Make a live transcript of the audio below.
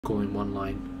calling one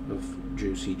line of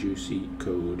juicy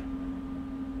code.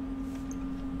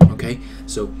 Okay,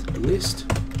 so list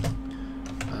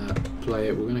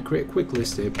player. We're going to create a quick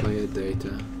list here. Player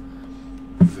data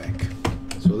vec.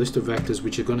 So a list of vectors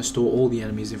which are going to store all the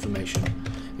enemies' information.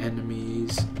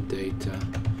 Enemies data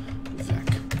vec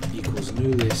equals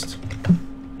new list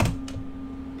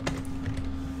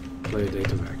player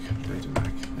data vec. There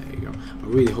you go. I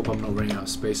really hope I'm not running out of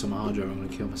space on my hard drive. I'm going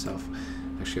to kill myself.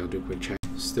 Actually, I'll do a quick check.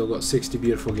 Still got 60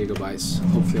 beautiful gigabytes.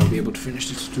 Hopefully I'll be able to finish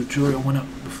this tutorial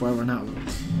before I run out of it.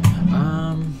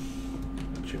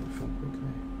 Check the phone quickly.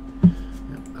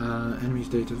 Yeah. Enemies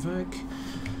data vec.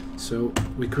 So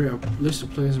we create a list of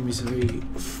players and we say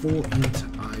for int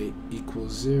I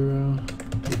equals 0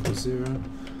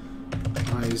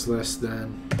 I is less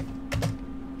than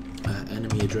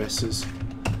enemy addresses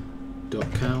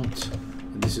dot count,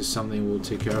 and this is something we'll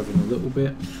take care of in a little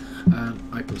bit.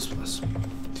 I++.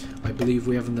 I believe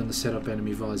we haven't done the setup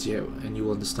enemy vars yet, and you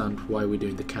will understand why we're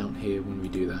doing the count here when we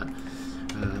do that.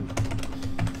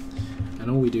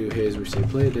 And all we do here is we say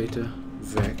player data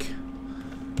vec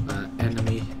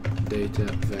enemy data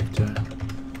vector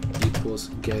equals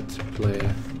get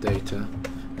player data,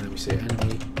 and then we say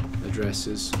enemy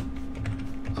addresses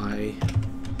I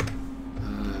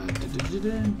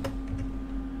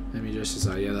enemy addresses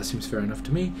I. Yeah, that seems fair enough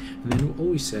to me. And then all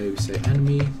we say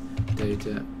enemy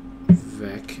data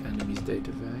vec, enemies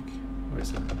data vec. Where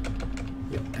is that?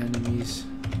 Yep, enemies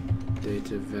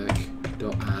data vec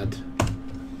dot add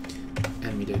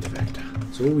enemy data vector.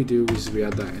 So all we do is we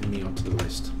add that enemy onto the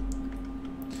list.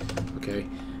 Okay,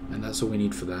 and that's all we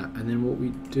need for that. And then what we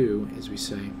do is we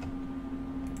say,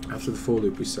 after the for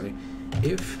loop, we say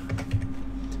if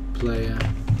player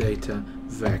data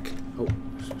vec. Oh,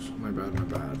 my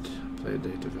bad. Player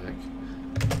data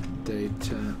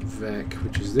vec,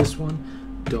 which is this one.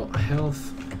 Dot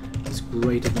health is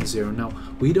greater than 0. Now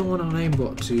we don't want our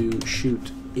aimbot to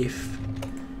shoot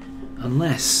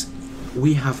unless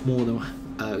we have more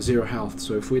than 0 health.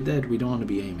 So if we're dead, we don't want to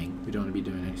be aiming. We don't want to be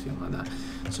doing anything like that.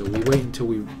 So we wait until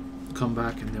we come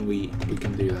back, and then we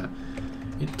can do that.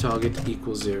 Int target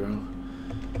equals 0.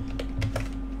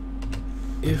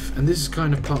 If, and this is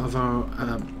kind of part of our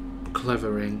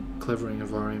clevering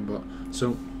of our aimbot.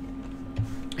 So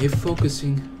if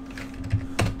focusing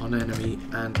on enemy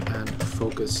and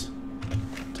focus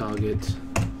target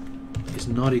is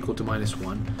not equal to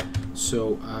 -1,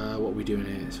 so what we're doing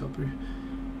is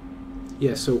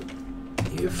so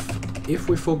if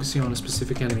we're focusing on a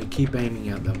specific enemy, keep aiming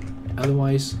at them.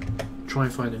 Otherwise, try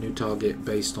and find a new target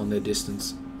based on their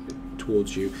distance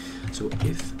towards you. So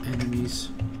if enemies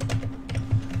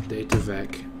data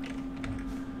vec,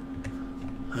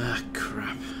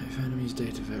 if enemies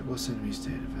data vec, what's enemies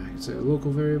data vec? Is it a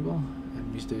local variable?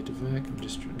 Enemies data vec. I'm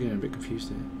just getting a bit confused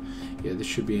here. Yeah, this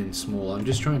should be in small. I'm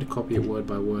just trying to copy it word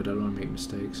by word. I don't want to make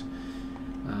mistakes.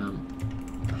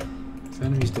 If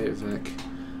enemies data vec,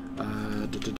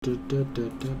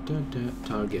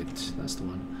 target. That's the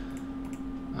one.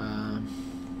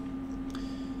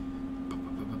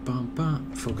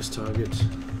 Focus target.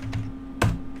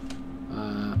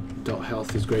 Dot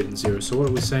health is greater than 0. So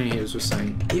what we're saying here is we're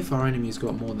saying if our enemy's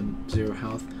got more than 0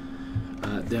 health,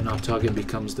 then our target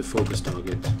becomes the focus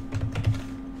target,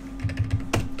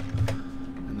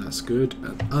 and that's good.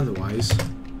 And otherwise,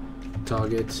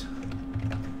 target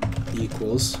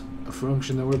equals a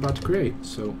function that we're about to create.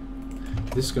 So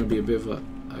this is going to be a bit of a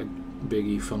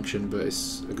biggie function, but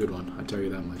it's a good one, I tell you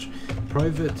that much.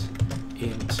 Private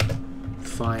int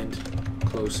find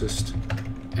closest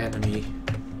enemy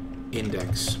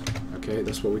index. Okay,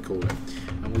 that's what we call it.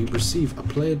 And we receive a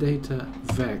player data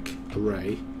vec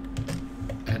array,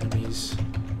 enemies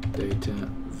data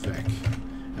vec,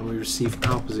 and we receive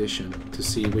our position to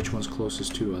see which one's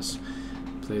closest to us.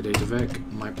 Player data vec,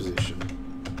 my position.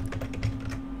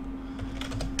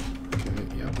 Okay,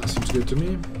 yeah, that seems good to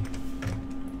me.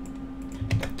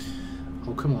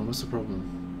 Oh, come on, what's the problem?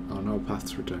 Oh, no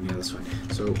paths return. Yeah, that's fine.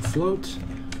 So float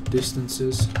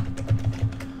distances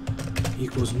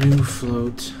equals new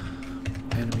float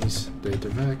enemies data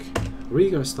vec. I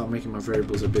really gotta start making my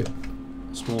variables a bit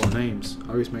smaller names.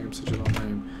 I always make them such a long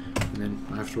name, and then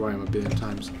I have to write them a billion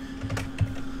times.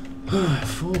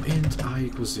 For int I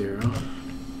equals 0,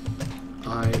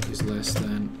 I is less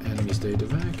than enemies data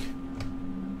vec.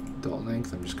 Dot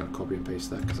length. I'm just gonna copy and paste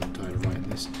that because I'm tired of writing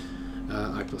this.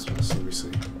 I++,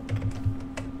 obviously.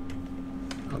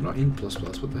 Oh, not int plus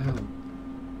plus. What the hell?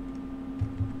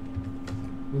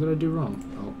 What did I do wrong?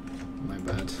 Oh, my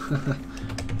bad.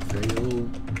 Fail.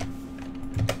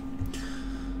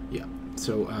 Yeah.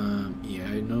 So, yeah,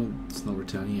 I know it's not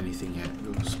returning anything yet.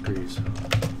 Those screws.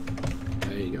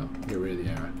 you go. Get rid of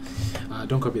the error.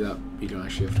 Don't copy that. You don't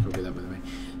actually have to copy that, by the way.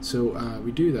 So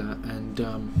we do that, and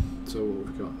so what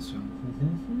we've got.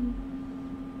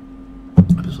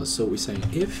 So we're saying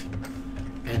if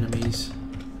enemies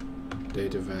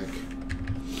datavec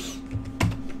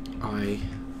I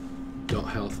dot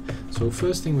health. So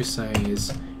first thing we're saying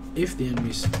is if the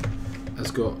enemies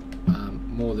has got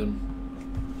more than,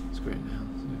 it's great now,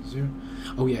 0.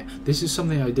 Oh yeah, this is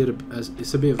something I did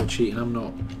it's a bit of a cheat, and I'm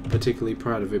not particularly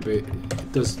proud of it, but it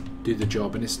does do the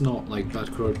job, and it's not like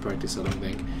bad code practice, I don't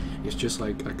think. It's just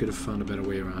like I could have found a better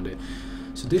way around it.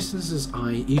 So distance is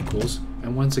I equals,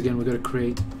 and once again we're going to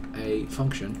create a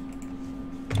function.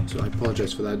 So I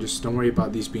apologize for that. Just don't worry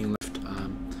about these being left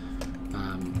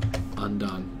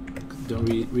undone. Don't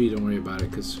worry about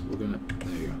it, because we're gonna.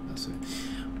 There you go. That's it.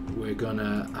 We're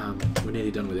gonna. We're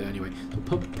nearly done with it anyway. So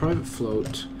private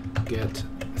float get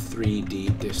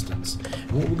 3D distance,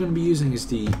 and what we're going to be using is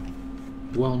the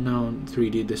well-known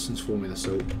 3D distance formula.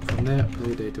 So from there,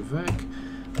 player data vec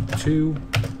to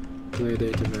player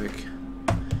data vec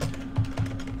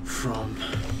from.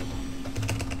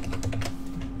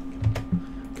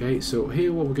 Okay, so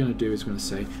here what we're going to do is we're going to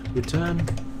say return.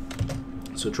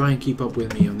 So try and keep up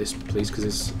with me on this, please, because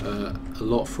it's a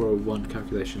lot for one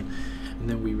calculation. And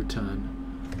then we return,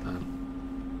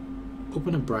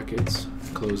 open up brackets,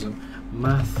 close them,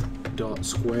 math dot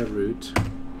square root.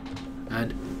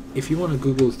 And if you want to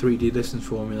Google 3D distance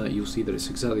formula, you'll see that it's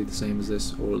exactly the same as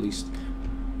this, or at least,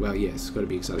 well, yeah, it's got to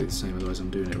be exactly the same, otherwise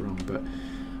I'm doing it wrong. But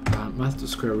math dot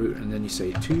square root, and then you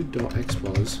say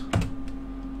 2.xpos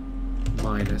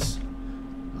minus,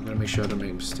 I'm going to make sure I don't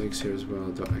make mistakes here as well,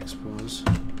 dot .xpos.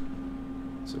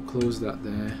 So close that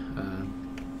there,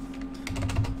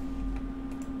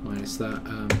 minus that.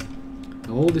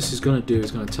 Now all this is going to do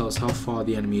is going to tell us how far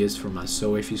the enemy is from us.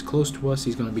 So if he's close to us,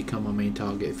 he's going to become our main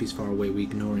target. If he's far away, we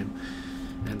ignore him,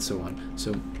 and so on.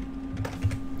 So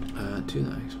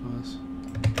 2.xpos.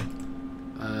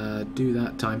 Do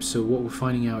that times. So what we're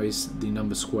finding out is the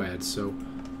number squared. So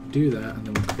do that, and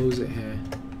then we close it here.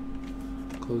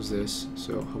 Close this,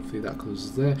 so hopefully that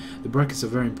closes there. The brackets are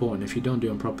very important. If you don't do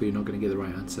them properly, you're not going to get the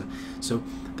right answer. So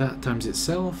that times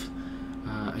itself,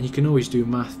 and you can always do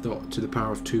math dot to the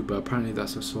power of 2, but apparently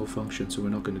that's a sole function, so we're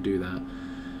not going to do that.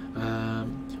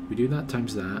 We do that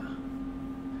times that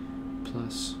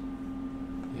plus,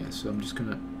 yeah, so I'm just going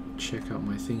to check out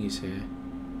my thingies here,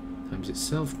 times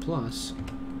itself plus,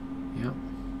 yep,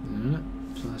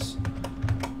 plus,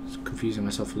 just confusing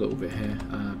myself a little bit here,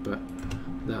 but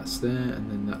that's there, and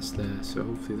then that's there, so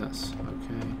hopefully that's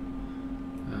okay.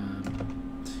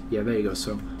 Yeah, there you go.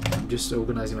 So I'm just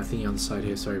organizing my thingy on the side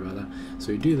here, sorry about that.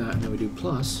 So we do that, and then we do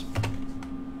plus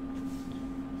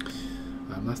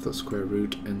math dot square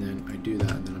root, and then I do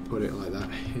that, and then I put it like that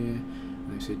here,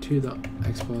 and I say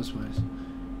 2.xpos minus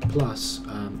plus,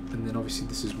 and then obviously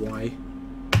this is y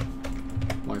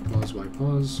pause, y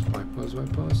pause, y pause, y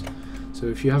pause. So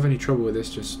if you have any trouble with this,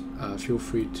 just feel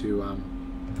free to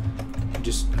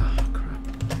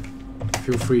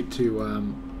feel free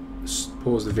to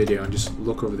pause the video and just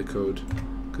look over the code,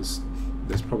 because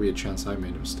there's probably a chance I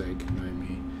made a mistake, knowing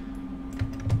me.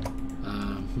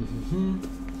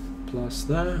 Plus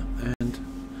that, and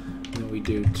then we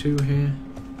do 2 here.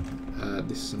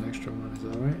 This is an extra one, is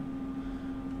that right?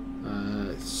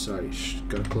 Sorry,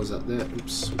 gotta close that there.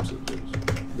 Oops,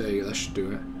 there you go, that should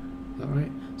do it. Is that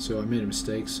right? So I made a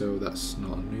mistake, so that's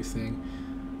not a new thing.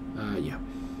 Yeah,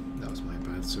 that was my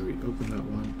bad. So we open that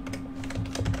one.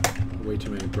 Way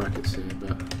too many brackets here,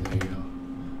 but there you go.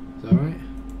 Is that right?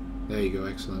 There you go,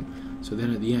 excellent. So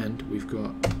then at the end, we've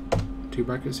got 2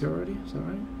 brackets here already. Is that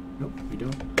right? Nope, we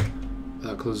don't.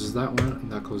 That closes that one,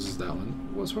 and that closes that one.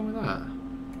 What's wrong with that?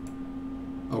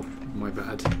 Oh, my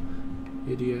bad.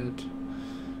 Idiot.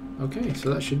 Okay, so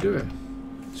that should do it.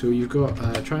 So you've got,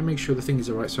 try and make sure the things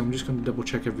are right, so I'm just going to double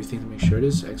check everything to make sure it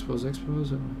is. Xpos.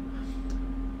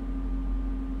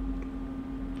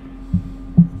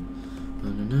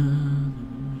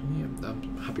 Yeah,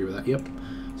 I'm happy with that, yep.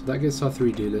 So that gets our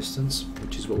 3D distance,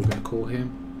 which is what we're going to call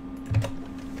him.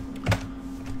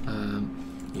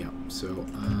 Yeah, so,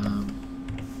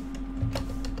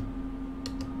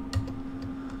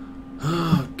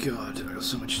 oh god, I got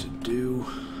so much to do.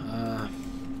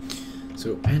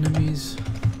 So enemies,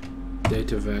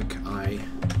 datavec I.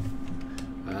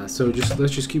 So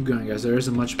let's just keep going, guys. There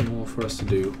isn't much more for us to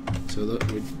do. So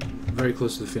we're very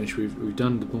close to the finish. We've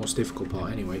done the most difficult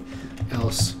part anyway.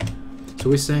 Else, so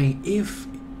we're saying if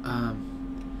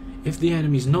the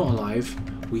enemy's not alive,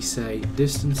 we say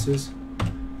distances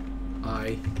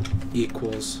I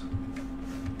equals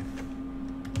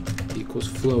equals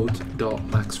float dot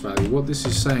max value. What this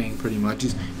is saying pretty much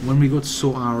is when we go to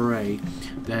sort our array,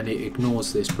 then it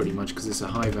ignores this pretty much because it's a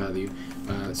high value,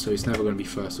 so it's never going to be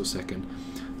first or second.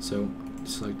 So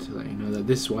just like to let you know that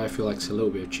this is why I feel like it's a little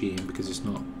bit of cheating, because it's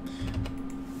not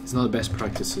the best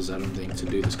practices, I don't think, to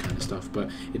do this kind of stuff, but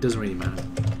it doesn't really matter.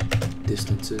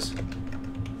 Distances,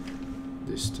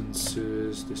 new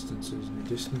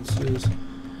distances,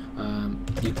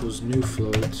 equals new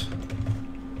float.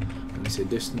 Let me say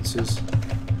distances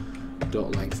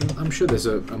dot length. I'm sure there's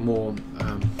a more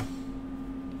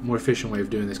efficient way of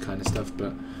doing this kind of stuff,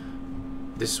 but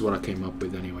this is what I came up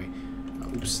with anyway.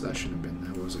 Oops, that shouldn't have been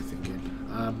there. What was I thinking?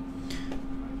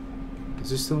 Is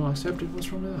this still not accepted?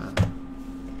 What's wrong with that?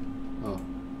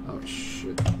 Oh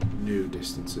shit. New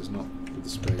distances, not with the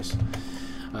space.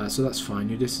 So that's fine.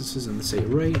 New distances, and let's say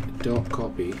array dot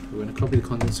copy. We're going to copy the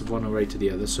contents of one array to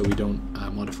the other, so we don't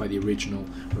modify the original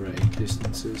array.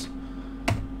 Distances,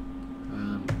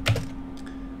 and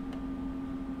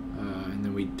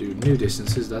then we do new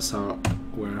distances. That's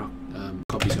where our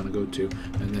copy is going to go to,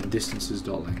 and then distances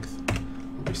dot length.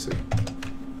 Obviously.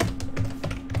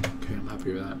 Okay, I'm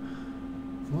happy with that.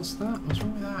 What's that? What's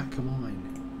wrong with that? Come on,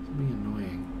 it's being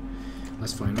annoying.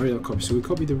 That's fine. Array dot copy. So we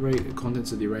copy the array,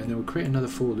 contents of the array, and then we'll create another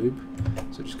for loop.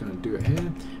 So just going to do it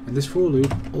here. And this for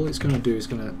loop, all it's going to do is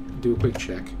going to do a quick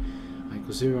check. I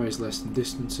equals 0, I is less than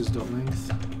distances dot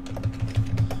length.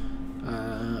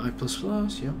 I plus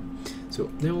plus, yeah. So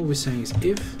then what we're saying is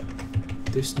if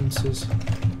distances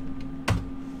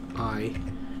I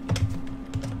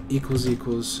equals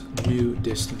new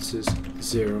distances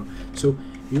 0. So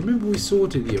you remember we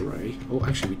sorted the array. Oh,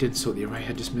 actually we did sort the array.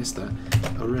 I just missed that.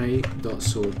 Array dot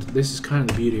sort. This is kind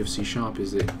of the beauty of C#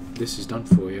 is that this is done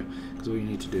for you, because all you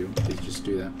need to do is just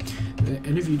do that.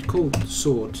 And if you call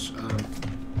sort,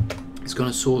 it's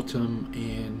going to sort them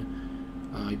in,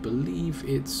 I believe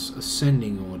it's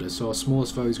ascending order. So our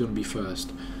smallest value is going to be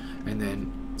first, and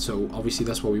then so obviously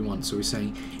that's what we want. So we're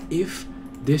saying if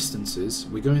distances,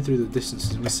 we're going through the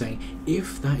distances and we're saying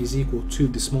if that is equal to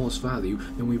the smallest value,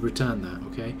 then we return that.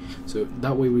 Okay, so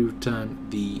that way we return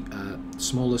the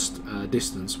smallest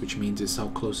distance, which means it's our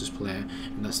closest player,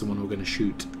 and that's the one we're going to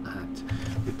shoot at.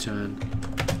 Return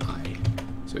I.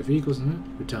 So if it equals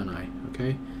return I.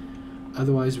 Okay,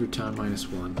 otherwise return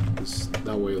 -1, because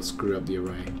that way it'll screw up the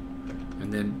array.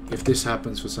 And then if this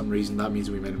happens for some reason, that means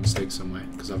we made a mistake somewhere,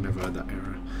 because I've never had that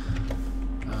error.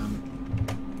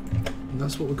 And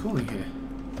that's what we're calling here.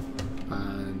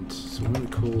 And so when we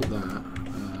call that,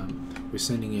 we're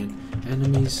sending in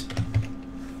enemies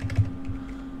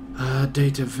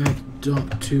data vec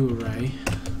dot to array.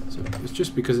 So it's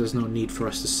just because there's no need for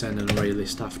us to send an array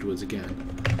list afterwards again.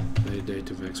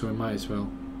 Data vec, so we might as well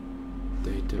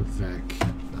data vec.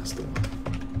 That's the one.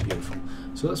 Beautiful.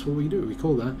 So that's what we do. We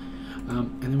call that,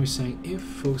 and then we're saying if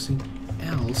focusing,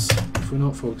 else if we're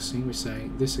not focusing, we're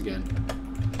saying this again.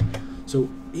 So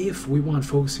if we want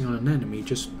focusing on an enemy,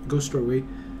 just go straight away,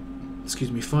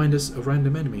 find us a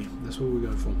random enemy. That's what we're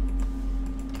going for.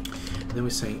 And then we're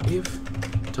saying if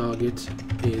target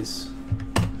is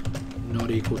not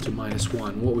equal to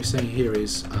 -1. What we're saying here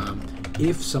is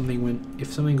if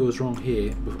something goes wrong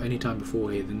here, anytime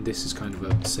before here, then this is kind of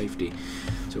a safety.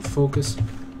 So focus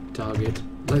target.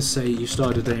 Let's say you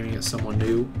started aiming at someone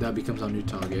new, that becomes our new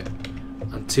target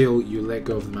until you let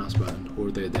go of the mouse button or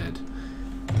they're dead.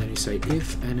 And then you say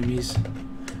if enemies,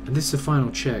 and this is the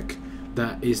final check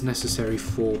that is necessary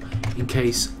for in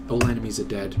case all enemies are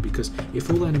dead, because if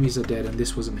all enemies are dead and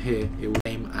this wasn't here, it will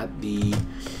aim at the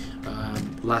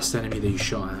last enemy that you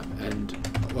shot at, and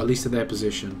or at least at their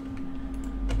position.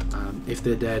 If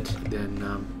they're dead, then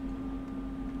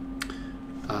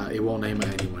it won't aim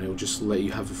at anyone, it will just let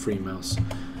you have a free mouse.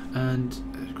 And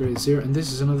grade 0, and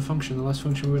this is another function, the last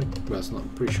function well, it's not,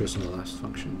 pretty sure it's not the last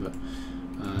function, but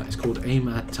it's called aim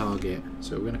at target.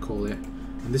 So we're going to call it,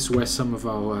 and this is where some of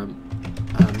our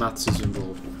maths is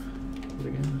involved. What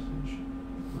again?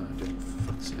 Oh, I did, for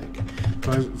fuck's sake.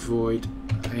 Private void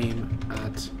aim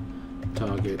at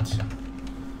target,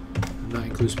 and that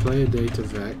includes player data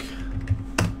vec,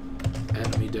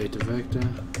 enemy data vector,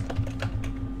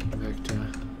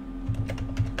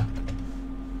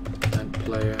 and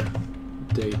player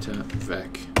data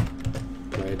vec,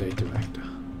 player data vector.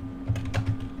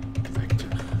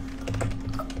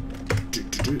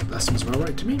 That seems about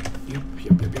right to me. Yep.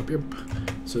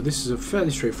 So this is a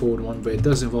fairly straightforward one, but it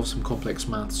does involve some complex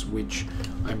maths, which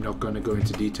I'm not going to go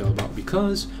into detail about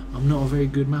because I'm not a very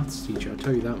good maths teacher, I'll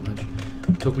tell you that much.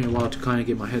 It took me a while to kind of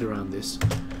get my head around this,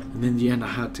 and in the end I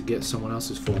had to get someone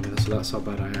else's formula, so that's how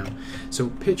bad I am. So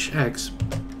pitch x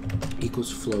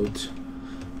equals float,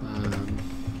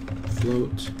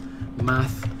 float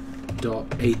math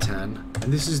atan,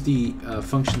 and this is the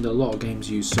function that a lot of games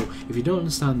use. So if you don't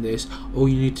understand this, all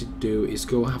you need to do is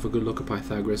go have a good look at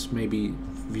Pythagoras, maybe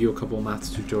view a couple of maths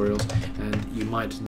tutorials, and you might